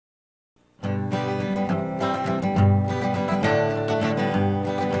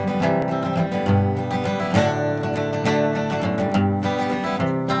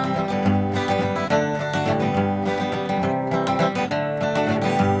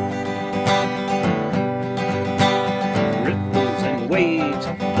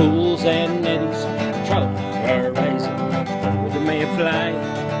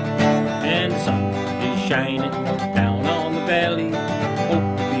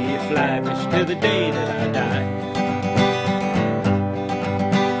fly fish till the day that I die.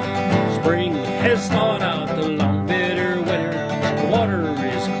 Spring has thawed out the long bitter winter. The water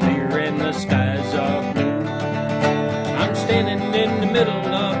is clear and the skies are blue. I'm standing in the middle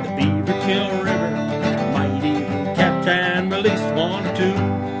of the Beaver Kill River. Might even catch and release one or two.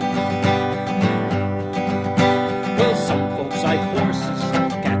 Well, some folks like horses,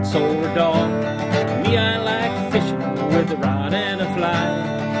 cats or dogs. Me, I like fishing with a rod and a fly.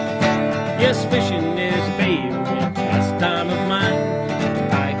 Yes, fishing is a favorite pastime of mine.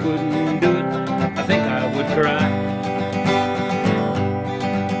 If I couldn't do it, I think I would cry.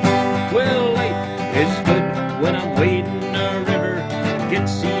 Well, life is good when I'm wading a river. It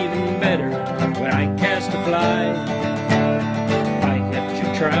gets even better when I cast a fly. If I catch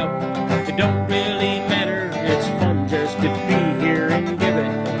a trout, it don't really matter. It's fun just to be here and give it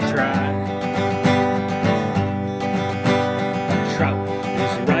a try. Trout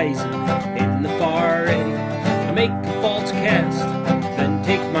is rising in the far eddy. I make a false cast, then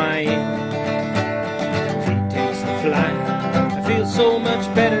take my aim. If he takes the fly, I feel so much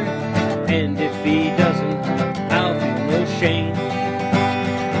better. And if he doesn't, I'll feel no shame.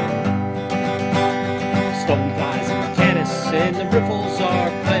 Stoneflies and caddis and the riffles are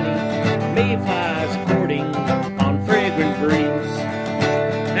plenty. Mayflies courting on fragrant breeze.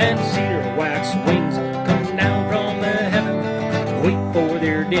 And cedar wax wings come down from the heaven, wait for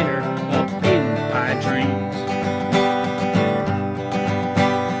their dinner up in the pine trees.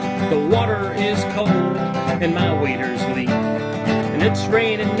 The water is cold and my waders leak, and it's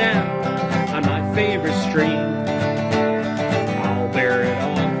raining now on my favorite stream. I'll bear it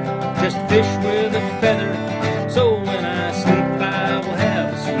all, just fish with a feather, so when I sleep I will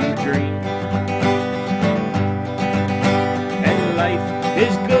have a sweet dream. And life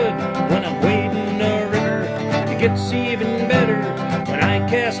is good when I'm wading a river. It gets even better when I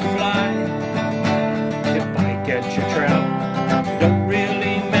cast a fly. If I catch a trout, it don't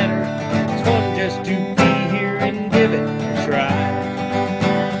really matter. It's fun just to be here and give it a try.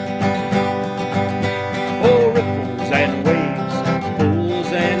 Oh, ripples and waves,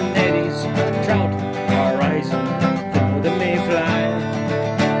 pools and eddies, trout are rising for the mayfly.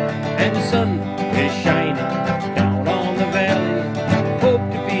 And the sun is shining down on the valley. Hope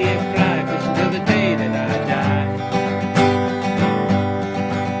to be a fly fish until the day that I die.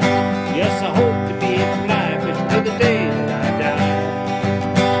 Yes, I hope to be a fly fish until the day that I die.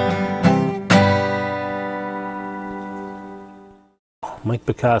 Mike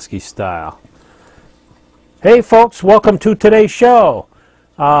Bukowski style. Hey folks, welcome to today's show.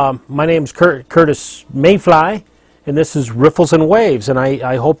 My name is Curtis Mayfly, and this is Riffles and Waves, and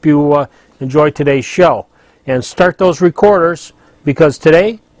I hope you enjoy today's show. And start those recorders, because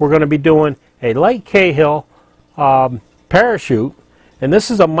today we're going to be doing a light Cahill parachute, and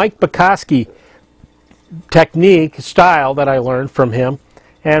this is a Mike Bukowski technique, style that I learned from him,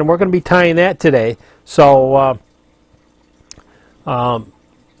 and we're going to be tying that today. So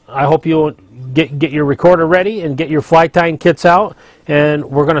I hope you get your recorder ready and get your fly tying kits out, and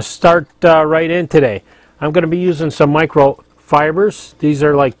we're going to start right in today. I'm going to be using some microfibers. These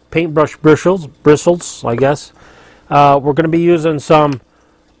are like paintbrush bristles, I guess. We're going to be using some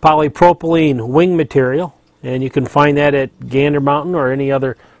polypropylene wing material, and you can find that at Gander Mountain or any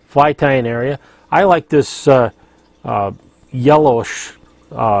other fly tying area. I like this yellowish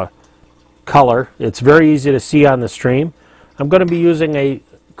color. It's very easy to see on the stream. I'm going to be using a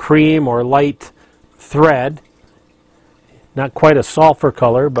cream or light thread, not quite a sulfur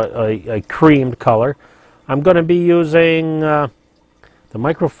color, but a creamed color. I'm going to be using the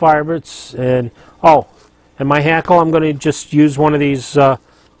microfibers, and my hackle. I'm going to just use one of these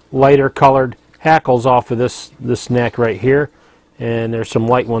lighter colored hackles off of this neck right here, and there's some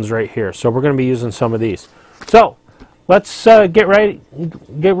light ones right here. So we're going to be using some of these. So let's get right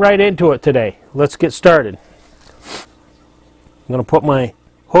into it today. Let's get started. I'm going to put my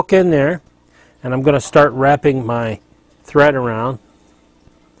hook in there, and I'm going to start wrapping my thread around.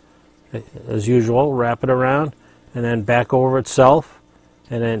 As usual, wrap it around and then back over itself,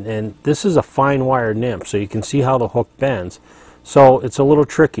 and this is a fine wire nymph, so you can see how the hook bends. So it's a little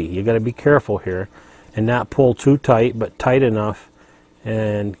tricky. You got to be careful here and not pull too tight, but tight enough,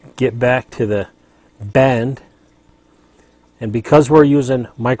 and get back to the bend. And because we're using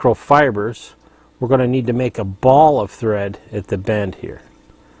microfibers, we're going to need to make a ball of thread at the bend here.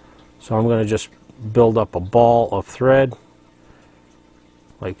 So I'm going to just build up a ball of thread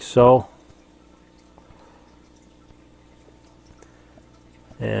like so,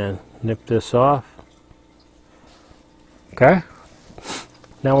 and nip this off. Okay,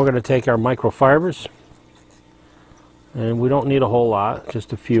 now we're going to take our microfibers, and we don't need a whole lot,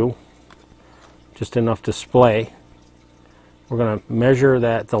 just a few. just enough to splay. We're going to measure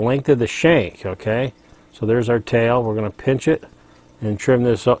that the length of the shank, okay? So there's our tail. We're going to pinch it and trim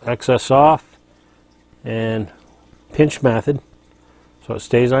this excess off, and pinch method so it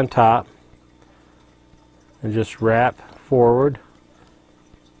stays on top, and just wrap forward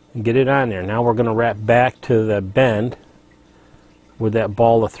and get it on there. Now we're going to wrap back to the bend with that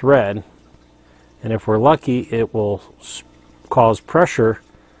ball of thread, and if we're lucky it will cause pressure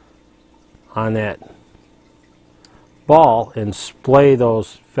on that ball and splay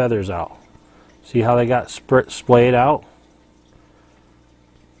those feathers out. See how they got splayed out?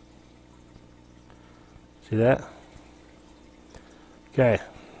 See that? Okay.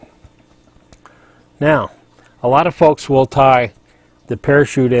 Now, a lot of folks will tie the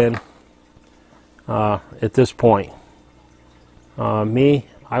parachute in at this point. Me,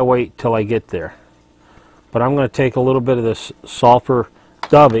 I wait till I get there. But I'm going to take a little bit of this sulfur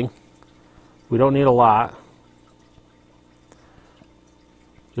dubbing. We don't need a lot.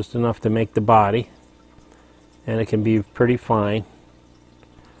 Just enough to make the body. And it can be pretty fine.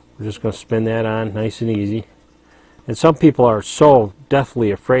 We're just going to spin that on nice and easy. And some people are so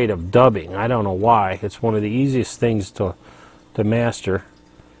deathly afraid of dubbing. I don't know why. It's one of the easiest things to master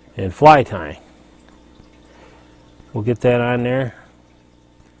in fly tying. We'll get that on there.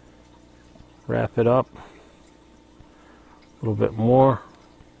 Wrap it up. A little bit more.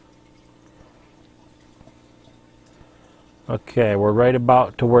 Okay, we're right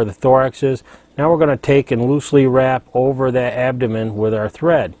about to where the thorax is. Now we're going to take and loosely wrap over that abdomen with our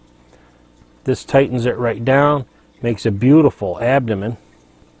thread. This tightens it right down, makes a beautiful abdomen.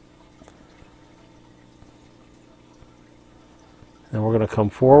 And we're going to come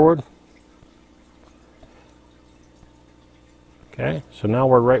forward. Okay, so now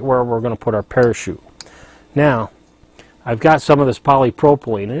we're right where we're going to put our parachute. Now, I've got some of this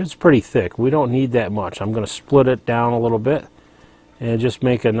polypropylene, and it's pretty thick. We don't need that much. I'm going to split it down a little bit and just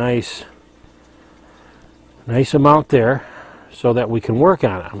make a nice amount there so that we can work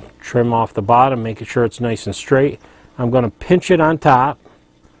on it. Trim off the bottom, making sure it's nice and straight. I'm going to pinch it on top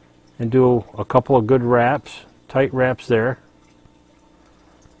and do a couple of good wraps, tight wraps there,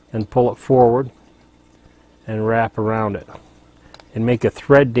 and pull it forward and wrap around it and make a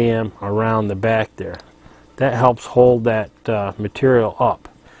thread dam around the back there. That helps hold that material up.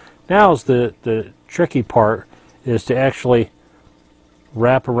 Now is the tricky part, is to actually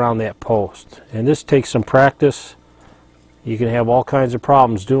wrap around that post. And this takes some practice. You can have all kinds of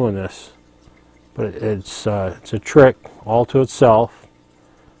problems doing this, but it's a trick all to itself.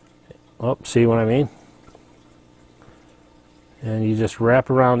 Oh, see what I mean? And you just wrap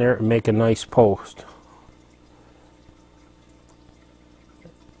around there and make a nice post.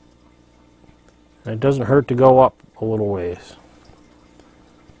 And it doesn't hurt to go up a little ways.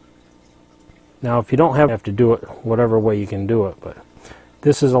 Now, if you don't have to do it whatever way you can do it, but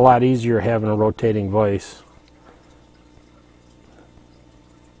this is a lot easier having a rotating vise.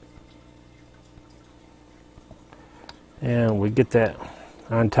 And we get that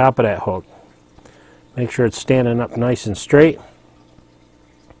on top of that hook. Make sure it's standing up nice and straight.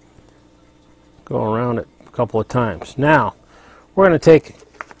 Go around it a couple of times. Now, we're going to take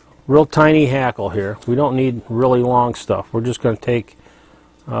real tiny hackle here. We don't need really long stuff. We're just going to take,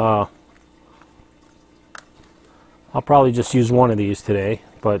 I'll probably just use one of these today,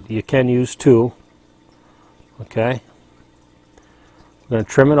 but you can use two. Okay. We're going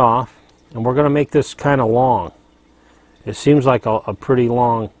to trim it off, and we're going to make this kind of long. It seems like a pretty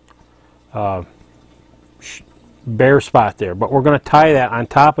long bare spot there, but we're going to tie that on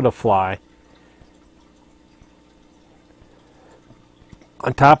top of the fly,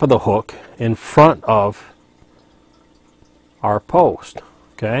 on top of the hook, in front of our post.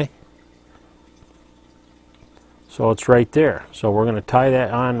 Okay, so it's right there. So we're going to tie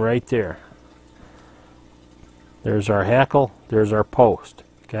that on right there. There's our hackle, there's our post.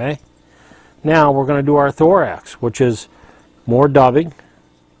 Okay, now we're going to do our thorax, which is more dubbing,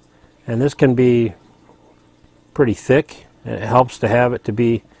 and this can be pretty thick. It helps to have it to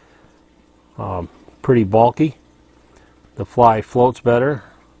be pretty bulky. The fly floats better,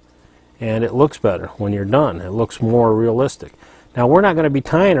 and it looks better when you're done. It looks more realistic. Now, we're not going to be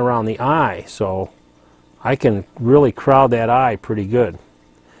tying around the eye, so I can really crowd that eye pretty good.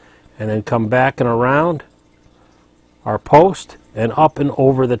 And then come back and around our post and up and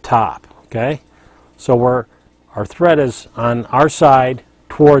over the top. Okay, so our thread is on our side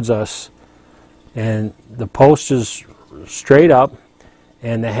towards us, and the post is straight up,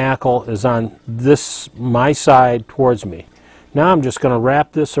 and the hackle is on my side towards me. Now I'm just going to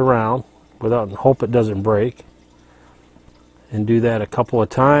wrap this around and hope it doesn't break, and do that a couple of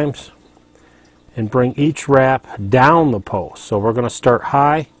times. and bring each wrap down the post. So we're going to start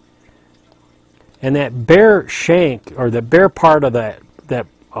high, and that bare shank, or the bare part of that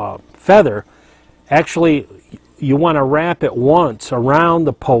feather, actually you want to wrap it once around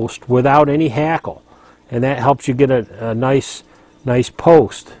the post without any hackle, and that helps you get a nice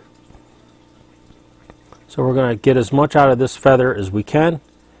post. So we're going to get as much out of this feather as we can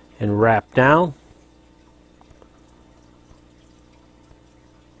and wrap down.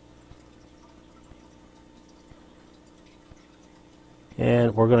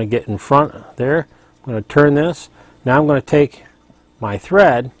 And we're going to get in front there. I'm going to turn this. Now I'm going to take my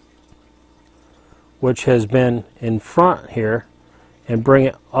thread, which has been in front here, and bring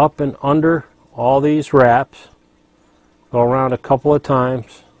it up and under all these wraps. Go around a couple of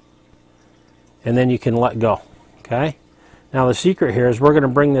times, and then you can let go. Okay? Now the secret here is we're going to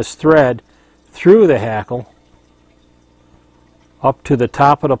bring this thread through the hackle up to the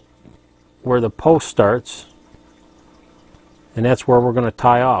top of where the post starts, and that's where we're going to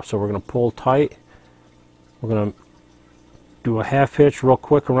tie off. So we're going to pull tight. We're going to do a half hitch real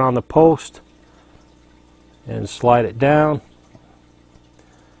quick around the post and slide it down.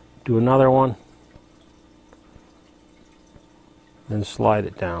 Do another one and slide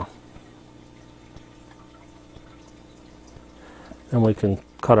it down. Then we can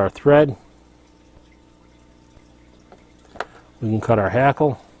cut our thread. We can cut our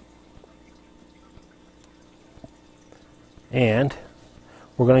hackle. And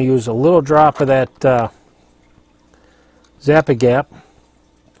we're going to use a little drop of that Zap-A-Gap.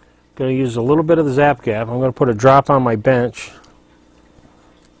 Going to use a little bit of the Zap-A-Gap. I'm going to put a drop on my bench.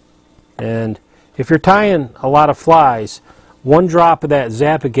 And if you're tying a lot of flies, one drop of that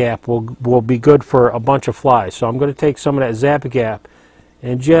Zap-A-Gap will be good for a bunch of flies. So I'm going to take some of that Zap-A-Gap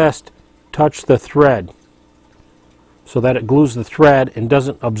and just touch the thread so that it glues the thread and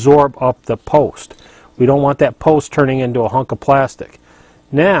doesn't absorb up the post. We don't want that post turning into a hunk of plastic.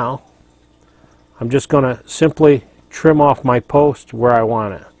 Now, I'm just going to simply trim off my post where I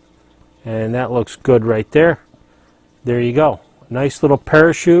want it. And that looks good right there. There you go. Nice little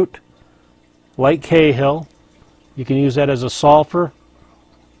parachute, light Cahill. You can use that as a sulfur.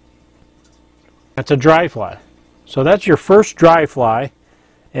 That's a dry fly. So that's your first dry fly.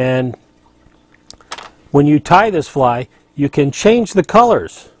 And when you tie this fly, you can change the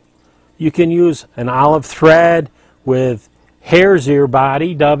colors. You can use an olive thread with hare's ear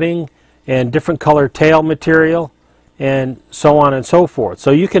body dubbing and different color tail material and so on and so forth.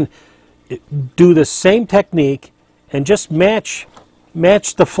 So you can do the same technique and just match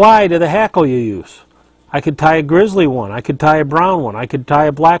the fly to the hackle you use. I could tie a grizzly one, I could tie a brown one, I could tie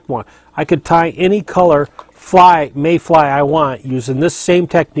a black one, I could tie any color mayfly I want using this same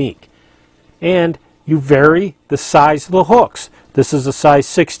technique. And you vary the size of the hooks. This is a size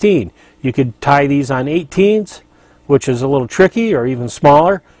 16. You could tie these on 18s, which is a little tricky, or even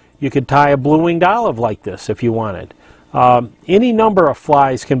smaller. You could tie a blue-winged olive like this if you wanted. Any number of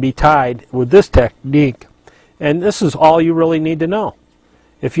flies can be tied with this technique, and this is all you really need to know.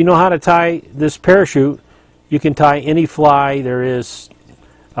 If you know how to tie this parachute, you can tie any fly there is,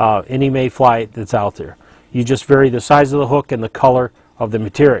 any mayfly that's out there. You just vary the size of the hook and the color of the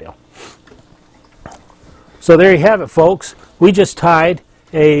material. So there you have it, folks. We just tied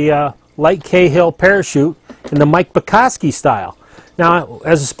a light Cahill parachute in the Mike Bukowski style. Now,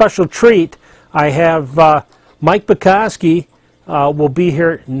 as a special treat, I have Mike Bukowski will be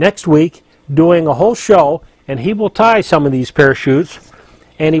here next week doing a whole show, and he will tie some of these parachutes,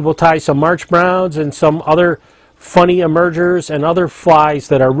 and he will tie some March Browns and some other funny emergers and other flies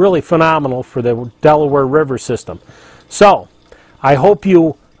that are really phenomenal for the Delaware River system. So, I hope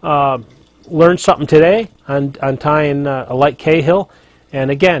you learned something today on tying a light Cahill. And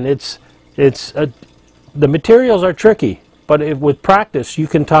again, the materials are tricky, but with practice you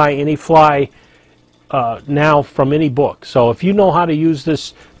can tie any fly now from any book. So if you know how to use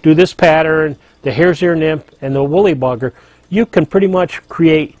this, do this pattern, the hare's ear nymph and the woolly bugger, you can pretty much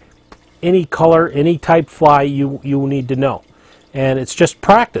create any color, any type fly you need to know. And it's just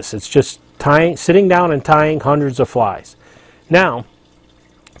practice. It's just sitting down and tying hundreds of flies. Now,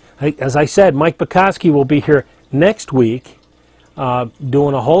 as I said, Mike Bukowski will be here next week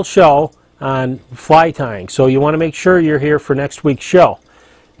doing a whole show on fly tying. So you want to make sure you're here for next week's show.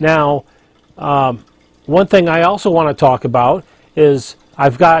 Now, one thing I also want to talk about is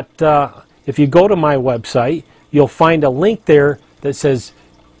I've got, if you go to my website, you'll find a link there that says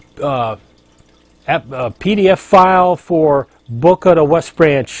a PDF file for Book of the West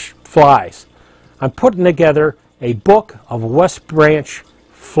Branch flies. I'm putting together a book of West Branch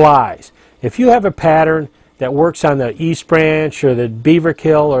flies. If you have a pattern that works on the East Branch or the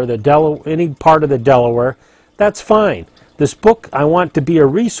Beaverkill or the any part of the Delaware, that's fine. This book, I want to be a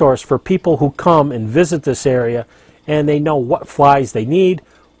resource for people who come and visit this area, and they know what flies they need,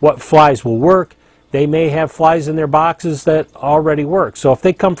 what flies will work. They may have flies in their boxes that already work. So if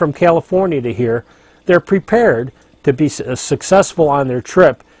they come from California to here, they're prepared to be successful on their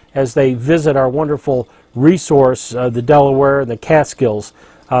trip as they visit our wonderful resource, the Delaware and the Catskills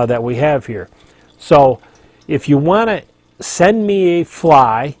that we have here. So if you want to send me a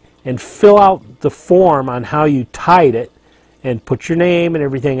fly and fill out the form on how you tied it and put your name and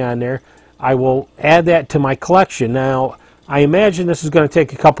everything on there, I will add that to my collection. Now, I imagine this is going to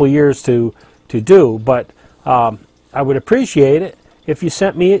take a couple of years to do, but I would appreciate it if you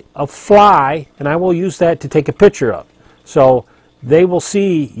sent me a fly, and I will use that to take a picture of. So they will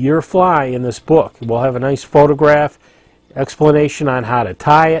see your fly in this book. We'll have a nice photograph, explanation on how to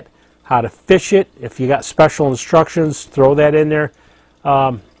tie it, how to fish it. If you got special instructions, throw that in there.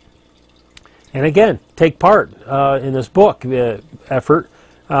 And again, take part in this book effort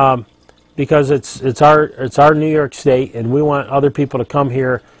because it's our New York State, and we want other people to come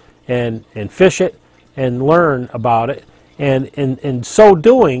here and fish it and learn about it. And in so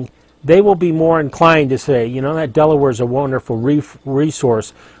doing, they will be more inclined to say, you know, that Delaware is a wonderful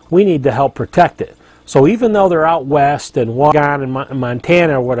resource. We need to help protect it. So even though they're out west and Wagon in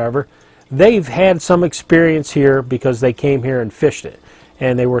Montana or whatever, they've had some experience here because they came here and fished it,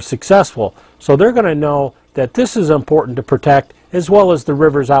 and they were successful. So they're going to know that this is important to protect, as well as the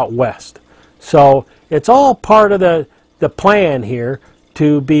rivers out west. So it's all part of the plan here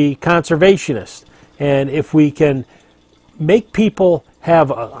to be conservationist. And if we can make people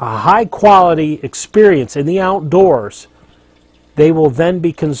have a high quality experience in the outdoors, they will then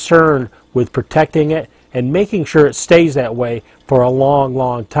be concerned with protecting it and making sure it stays that way for a long,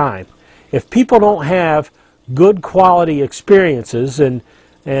 long time. If people don't have good quality experiences, and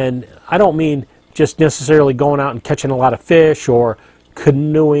I don't mean just necessarily going out and catching a lot of fish or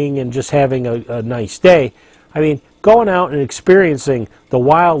canoeing and just having a nice day. I mean going out and experiencing the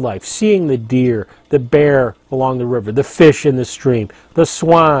wildlife, seeing the deer, the bear along the river, the fish in the stream, the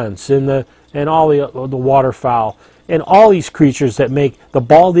swans, and all the waterfowl, and all these creatures that make the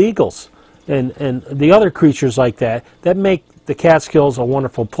bald eagles and the other creatures like that make the Catskills a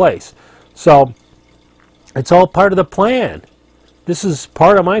wonderful place. So it's all part of the plan. This is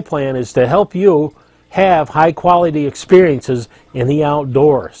part of my plan, is to help you have high quality experiences in the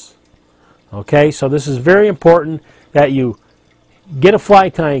outdoors. Okay, so this is very important that you get a fly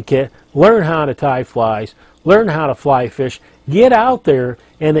tying kit, learn how to tie flies, learn how to fly fish, get out there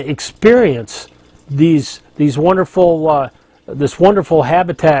and experience these wonderful this wonderful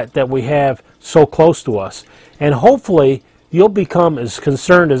habitat that we have so close to us. And hopefully you'll become as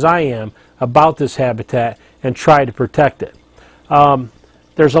concerned as I am about this habitat and try to protect it.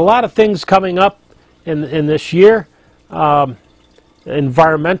 There's a lot of things coming up in this year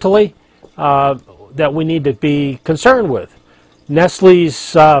environmentally that we need to be concerned with.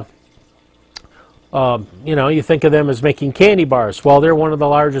 Nestle's, you know, you think of them as making candy bars. Well, they're one of the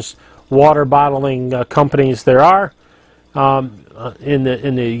largest water bottling companies there are in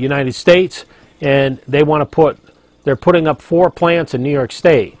the United States, and they want to they're putting up 4 plants in New York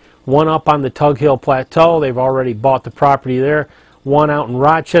State. One up on the Tug Hill Plateau. They've already bought the property there. One out in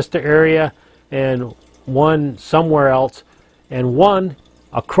Rochester area, and one somewhere else, and one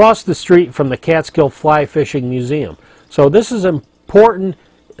across the street from the Catskill Fly Fishing Museum. So this is important.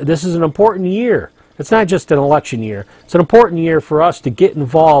 This is an important year. It's not just an election year. It's an important year for us to get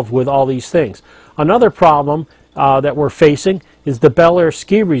involved with all these things. Another problem that we're facing is the Bel Air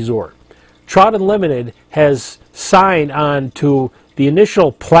Ski Resort. Trout Unlimited has signed on to the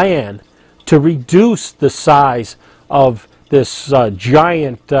initial plan to reduce the size of this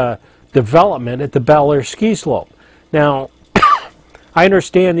giant development at the Bel Air ski slope. Now, I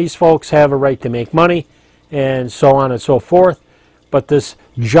understand these folks have a right to make money and so on and so forth, but this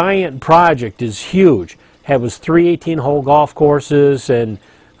giant project is huge. It was 3 18-hole golf courses and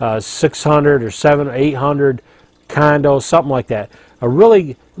 600 or 700 or 800 condos, something like that. A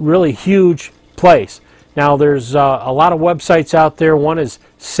really, really huge place. Now, there's a lot of websites out there. One is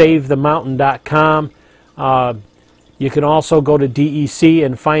savethemountain.com. You can also go to DEC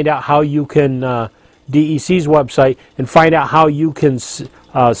and find out how you can, DEC's website, and find out how you can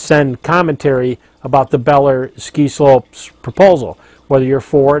send commentary about the Bel Air ski slopes proposal, whether you're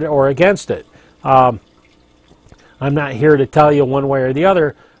for it or against it. I'm not here to tell you one way or the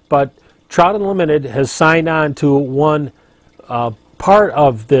other, but Trout Unlimited has signed on to one part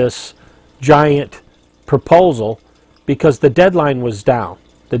of this giant proposal because the deadline was down.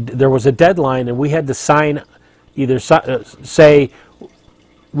 There was a deadline, and we had to sign either say,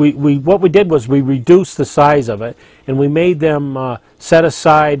 what we did was we reduced the size of it, and we made them set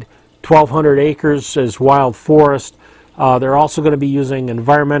aside 1,200 acres as wild forest. They're also going to be using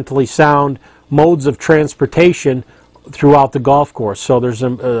environmentally sound modes of transportation throughout the golf course. So there's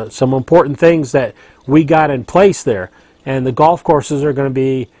some important things that we got in place there, and the golf courses are going to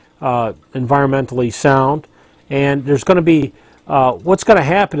be environmentally sound. And there's going to be what's going to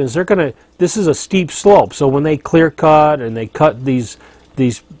happen is this is a steep slope, so when they clear cut and they cut the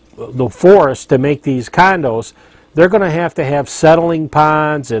forest to make these condos, they're going to have settling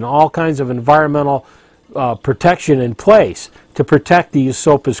ponds and all kinds of environmental protection in place to protect the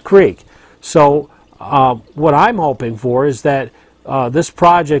Esopus Creek. So what I'm hoping for is that this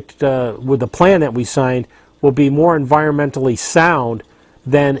project, with the plan that we signed, will be more environmentally sound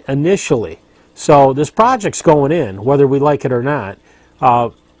than initially. So this project's going in, whether we like it or not.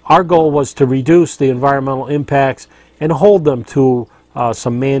 Our goal was to reduce the environmental impacts and hold them to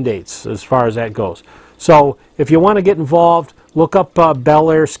some mandates as far as that goes. So if you want to get involved, look up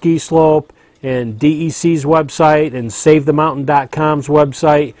Bel Air Ski Slope and DEC's website and SaveTheMountain.com's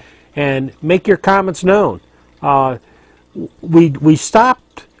website, and make your comments known. We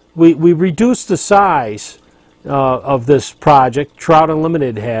reduced the size of this project. Trout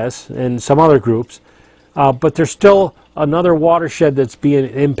Unlimited has, and some other groups, but there's still another watershed that's being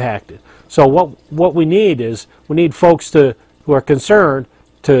impacted. So what we need is folks who are concerned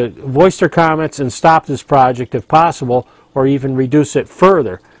to voice their comments and stop this project if possible, or even reduce it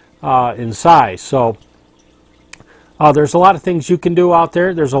further in size. So there's a lot of things you can do out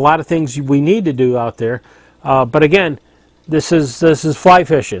there. There's a lot of things we need to do out there. But again, this is fly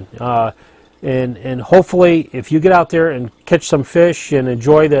fishing. And hopefully, if you get out there and catch some fish and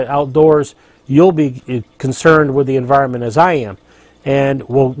enjoy the outdoors, you'll be concerned with the environment as I am. And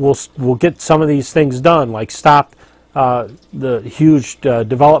we'll get some of these things done, like stop the huge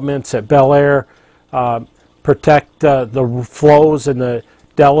developments at Bel Air, protect the flows in the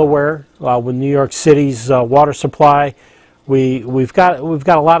Delaware with New York City's water supply. We've got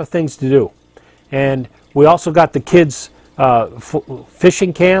a lot of things to do, and we also got the kids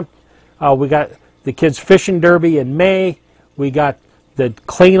fishing camp. We got the kids fishing derby in May. We got the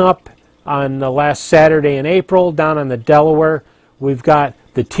cleanup on the last Saturday in April down on the Delaware. We've got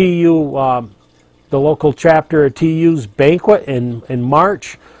the TU, the local chapter of TU's banquet in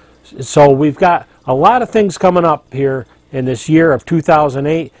March. So we've got a lot of things coming up here in this year of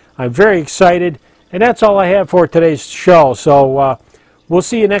 2008. I'm very excited, and that's all I have for today's show. So we'll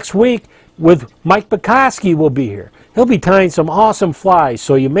see you next week with Mike Bukowski will be here. He'll be tying some awesome flies,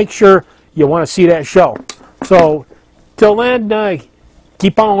 so you make sure you want to see that show. So till then,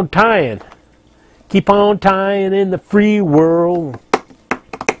 keep on tying. Keep on tying in the free world. I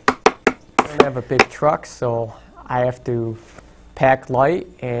don't have a big truck, so I have to pack light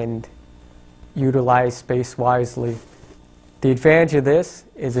and utilize space wisely. The advantage of this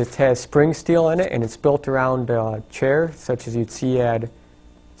is it has spring steel in it, and it's built around a chair, such as you'd see at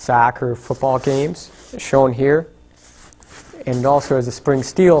soccer, football games, shown here. And it also has a spring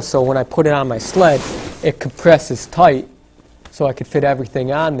steel, so when I put it on my sled, it compresses tight, so I could fit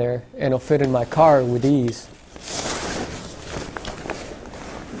everything on there, and it'll fit in my car with ease.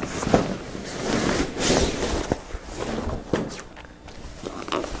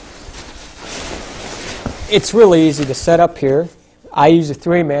 It's really easy to set up here. I use a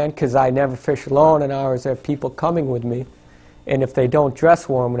 3-man because I never fish alone, and I always have people coming with me. And if they don't dress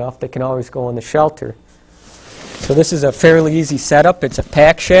warm enough, they can always go in the shelter. So this is a fairly easy setup. It's a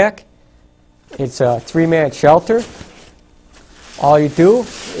pack shack. It's a 3-man shelter. All you do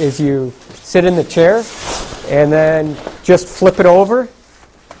is you sit in the chair and then just flip it over,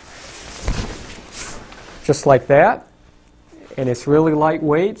 just like that. And it's really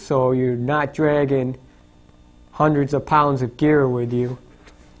lightweight, so you're not dragging hundreds of pounds of gear with you.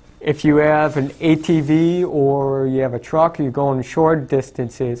 If you have an ATV or you have a truck, you're going short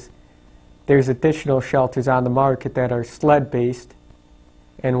distances, there's additional shelters on the market that are sled-based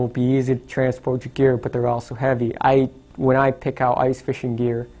and will be easy to transport your gear, but they're also heavy. When I pick out ice fishing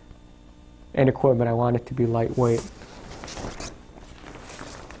gear and equipment, I want it to be lightweight.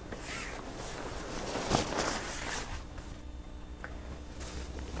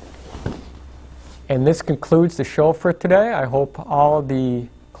 And this concludes the show for today. I hope all the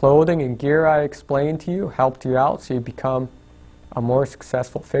clothing and gear I explained to you helped you out so you become a more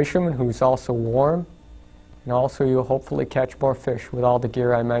successful fisherman who's also warm, and also you'll hopefully catch more fish with all the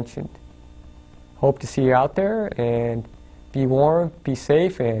gear I mentioned. Hope to see you out there, and be warm, be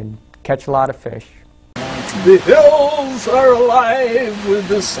safe, and catch a lot of fish. The hills are alive with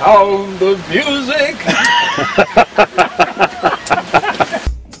the sound of music.